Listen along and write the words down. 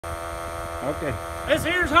Okay. This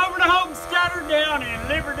here's Homer the Homesteader down in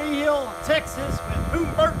Liberty Hill, Texas with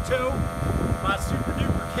Humberto, my super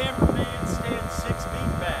duper cameraman staying 6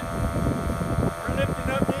 feet back. We're lifting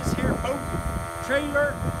up this here boat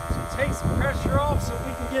trailer to take some pressure off so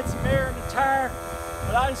we can get some air in the tire.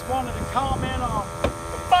 But I just wanted to comment on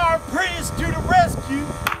the Farm Prius to the rescue.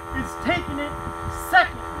 It's taking it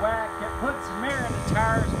second whack at putting some air in the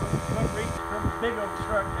tires when we couldn't reach it from the big old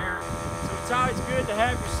truck there. So it's always good to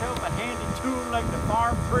have yourself a handy tool like the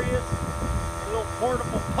Farm Prius, a little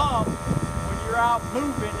portable pump when you're out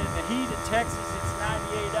moving in the heat of Texas. It's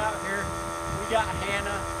 98 out here. We got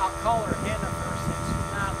Hannah. I'll call her Hannah first since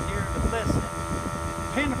she's not here to listen.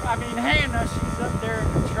 Hannah, she's up there in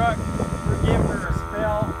the truck. We're giving her a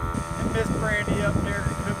spell. And Miss Brandy up there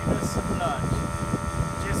cooking us some lunch.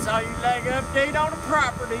 Just saw you leg update on the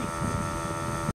property.